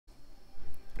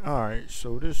Alright,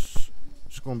 so this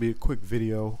is going to be a quick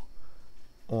video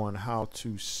on how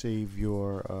to save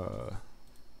your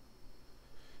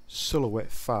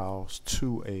silhouette files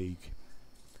to a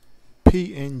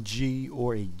PNG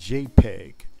or a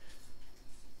JPEG.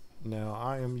 Now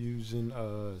I am using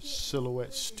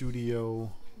Silhouette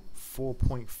Studio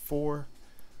 4.4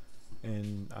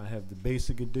 and I have the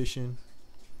basic edition.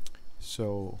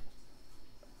 So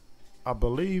I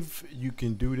believe you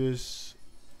can do this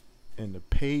in the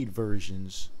paid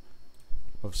versions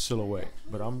of Silhouette,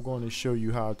 but I'm going to show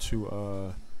you how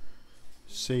to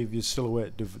save your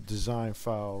Silhouette design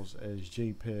files as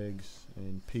JPEGs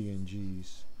and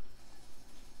PNGs.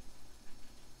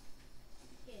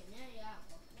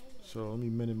 So let me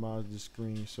minimize the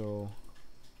screen. So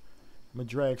I'm gonna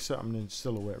drag something in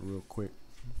Silhouette real quick.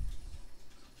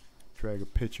 Drag a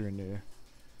picture in there.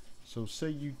 So say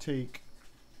you take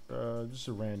just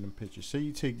a random picture. Say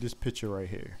you take this picture right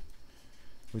here,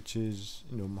 which is,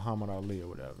 you know, Muhammad Ali or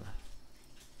whatever.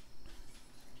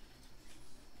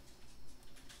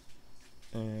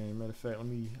 And matter of fact,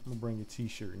 I'm gonna bring a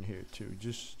t-shirt in here too,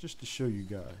 just to show you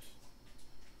guys.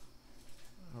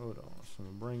 Hold on. So I'm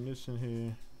gonna bring this in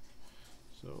here.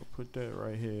 So put that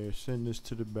right here, send this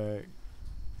to the back.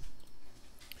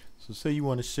 So say you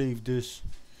want to save this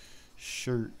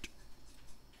shirt,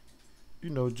 you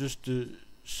know, just to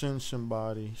send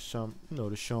somebody some, you know,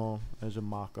 to show them as a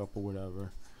mock-up or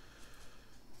whatever.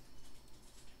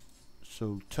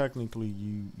 So technically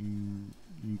you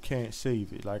can't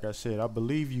save it. Like I said, I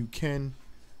believe you can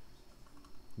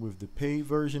with the paid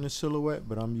version of Silhouette,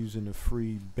 but I'm using the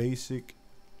free basic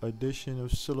edition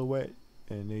of Silhouette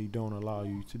and they don't allow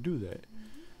you to do that.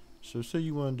 So say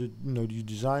you wanted to, you know, you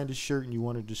designed a shirt and you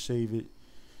wanted to save it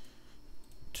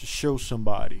to show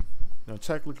somebody. Now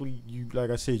technically, you, like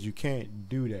I said, you can't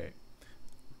do that.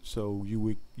 So you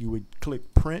would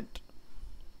click print.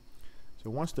 So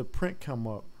once the print come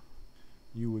up,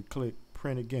 you would click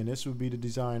print again. This would be the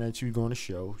design that you're going to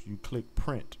show. You click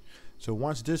print. So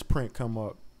once this print come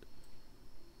up,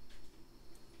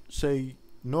 say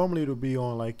normally it'll be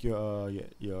on like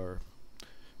your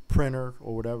printer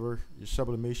or whatever, your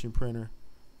sublimation printer,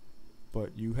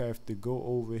 but you have to go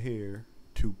over here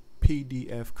to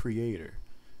PDF Creator.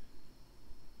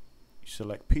 You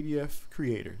select PDF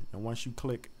Creator, and once you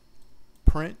click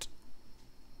print,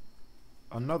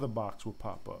 another box will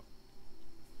pop up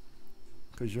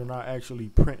because you're not actually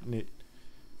printing it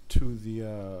to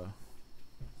the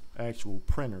actual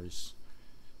printer. It's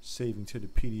saving to the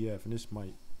PDF, and this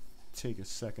might take a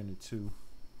second or two.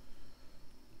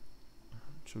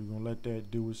 So we're gonna let that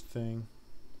do its thing.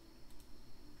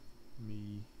 Let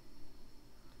me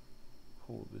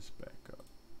pull this back up.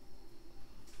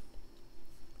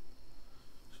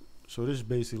 So this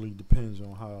basically depends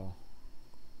on how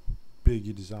big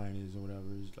your design is or whatever.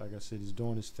 Like I said, it's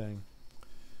doing its thing.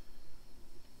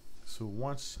 So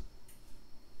once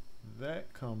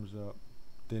that comes up,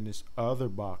 then this other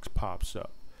box pops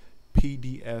up,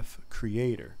 PDF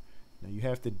Creator. Now you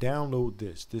have to download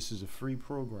this. This is a free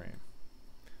program.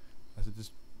 That's what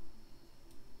this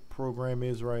program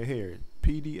is right here,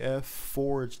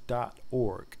 pdfforge.org.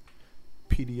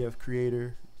 PDF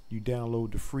Creator. You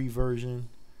download the free version.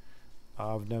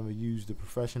 I've never used the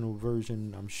professional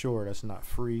version. I'm sure that's not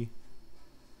free,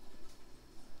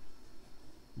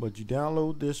 but you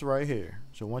download this right here.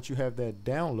 So once you have that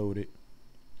downloaded,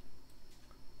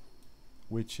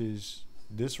 which is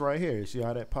this right here, see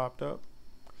how that popped up?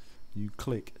 You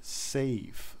click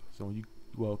save. So when you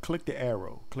click the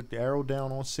arrow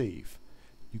down on save.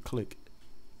 You click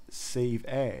save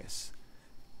as.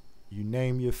 You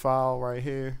name your file right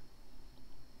here.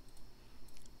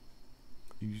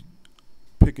 You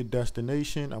pick a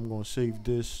destination. I'm going to save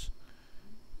this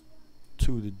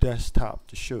to the desktop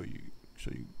to show you.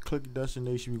 So you click the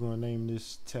destination. We're going to name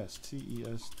this test,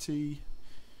 T-E-S-T.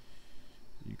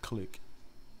 You click.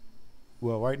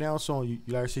 Well, right now it's on. You,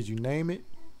 like I said, you name it.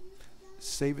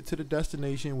 Save it to the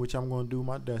destination, which I'm going to do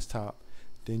my desktop.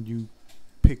 Then you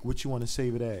pick what you want to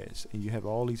save it as, and you have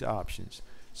all these options.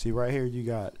 See right here, you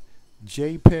got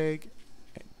JPEG,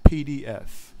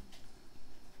 PDF.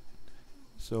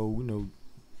 So, you know,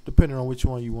 depending on which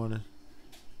one you want to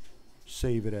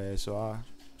save it as. So I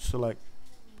select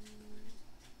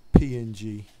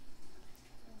PNG.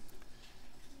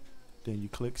 Then you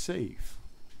click save,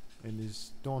 and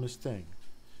it's doing this thing.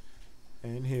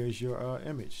 And here's your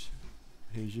image.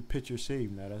 Here's your picture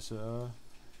saved. Now that's a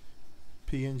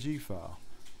PNG file.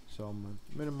 So I'm going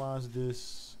to minimize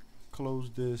this, close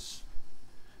this,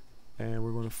 and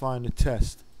we're going to find the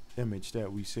test image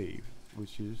that we saved,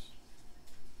 which is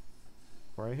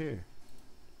right here.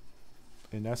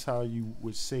 and that's how you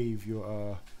would save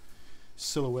your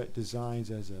silhouette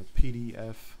designs as a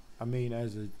PDF. I mean,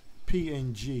 as a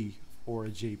PNG or a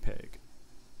JPEG.